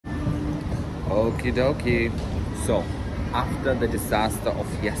Okie dokie. So, after the disaster of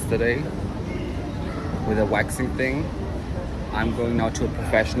yesterday with the waxing thing, I'm going now to a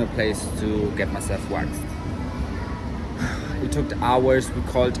professional place to get myself waxed. It took hours.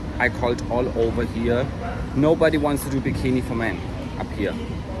 I called all over here. Nobody wants to do bikini for men up here,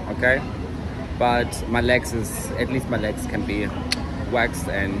 okay? But at least my legs can be waxed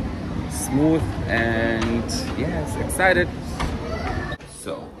and smooth, and yes, excited.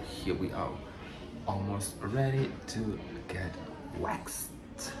 So here we are, almost ready to get waxed.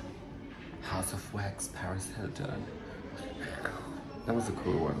 House of Wax, Paris Hilton. That was a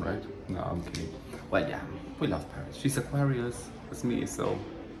cool one, right? No, I'm kidding. Well, yeah, we love Paris. She's Aquarius, it's me, so.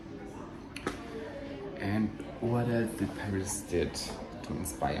 And what else did Paris did to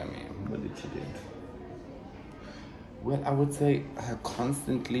inspire me? What did she do? Well, I would say her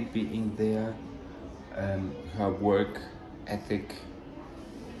constantly being there, her work ethic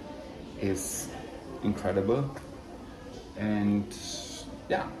is incredible, and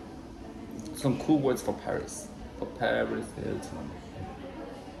yeah, some cool words for Paris Hilton.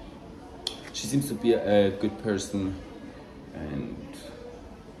 She seems to be a good person, and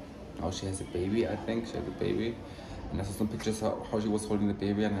now she has a baby. I think she has a baby, and I saw some pictures of how she was holding the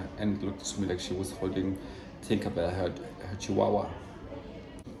baby, and it looked to me like she was holding Tinkerbell, her chihuahua.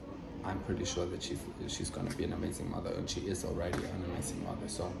 I'm pretty sure that she's gonna be an amazing mother, and she is already an amazing mother.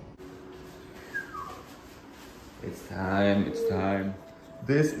 So it's time.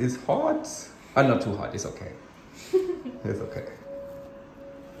 This is hot. Oh, not too hot. It's okay. It's okay.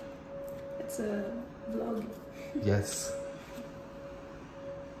 It's a vlog. Yes.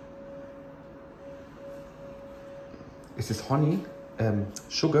 Is this honey?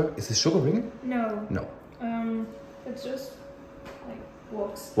 Sugar? Is this sugaring? No. No. It's just like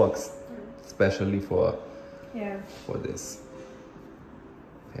wax. Wax. Especially for this.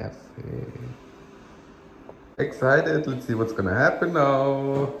 Perfect. Excited. Let's see what's gonna happen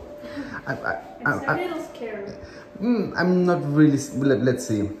now. It's a little scary. I'm not really. Let's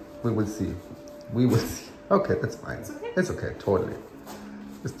see. We will see. We will see. Okay, that's fine. It's okay? It's okay. Totally.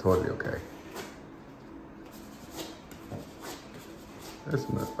 It's totally okay. It's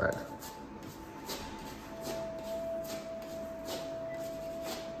not bad.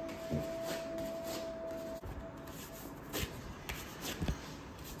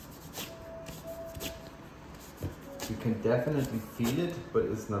 You can definitely feel it, but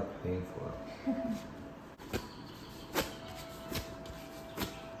it's not painful.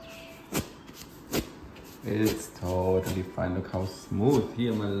 It's totally fine. Look how smooth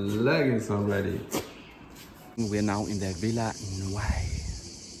here my leg is already. We're now in the Villa Noire.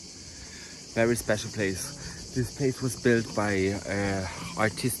 Very special place. This place was built by an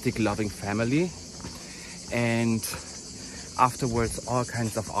artistic loving family, and afterwards all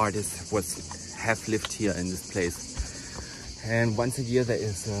kinds of artists have lived here in this place. And once a year there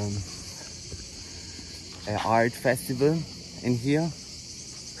is an art festival in here,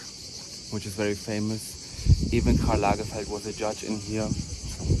 which is very famous. Even Karl Lagergeld was a judge in here.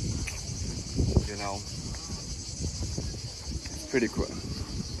 You know, it's pretty cool.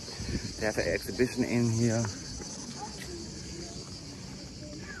 They have an exhibition in here.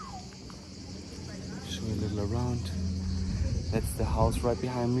 Show you a little around. That's the house right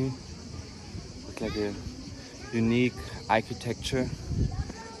behind me. It's like a unique architecture.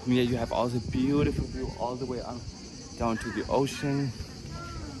 Here you have also a beautiful view all the way up down to the ocean.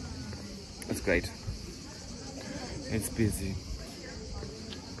 It's great. It's busy.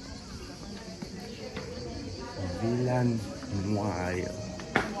 Villa Noire.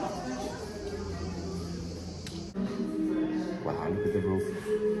 Wow, look at the roof.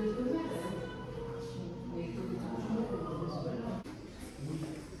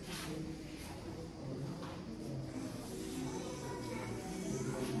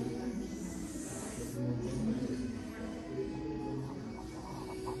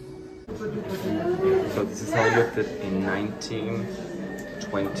 So this is how it looked in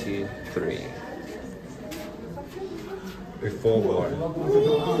 1923. Before war.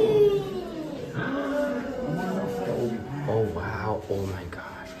 Oh wow, oh my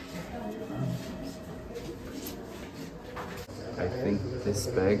god. I think this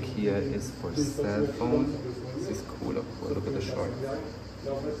bag here is for cell phone. This is cool. Look at the short.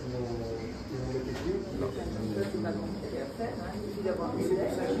 No.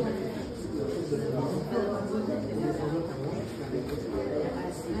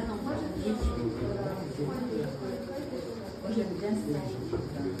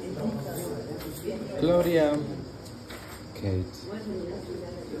 Claudia. Kate.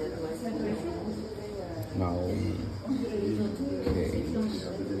 Naomi. Kate.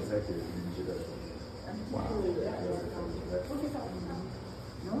 Wow.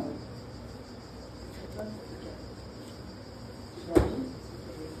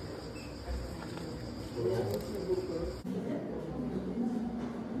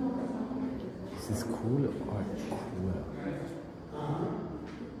 Is this cool or cool?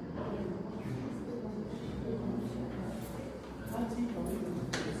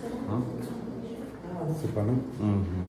 Huh? Super, no? Mm-hmm.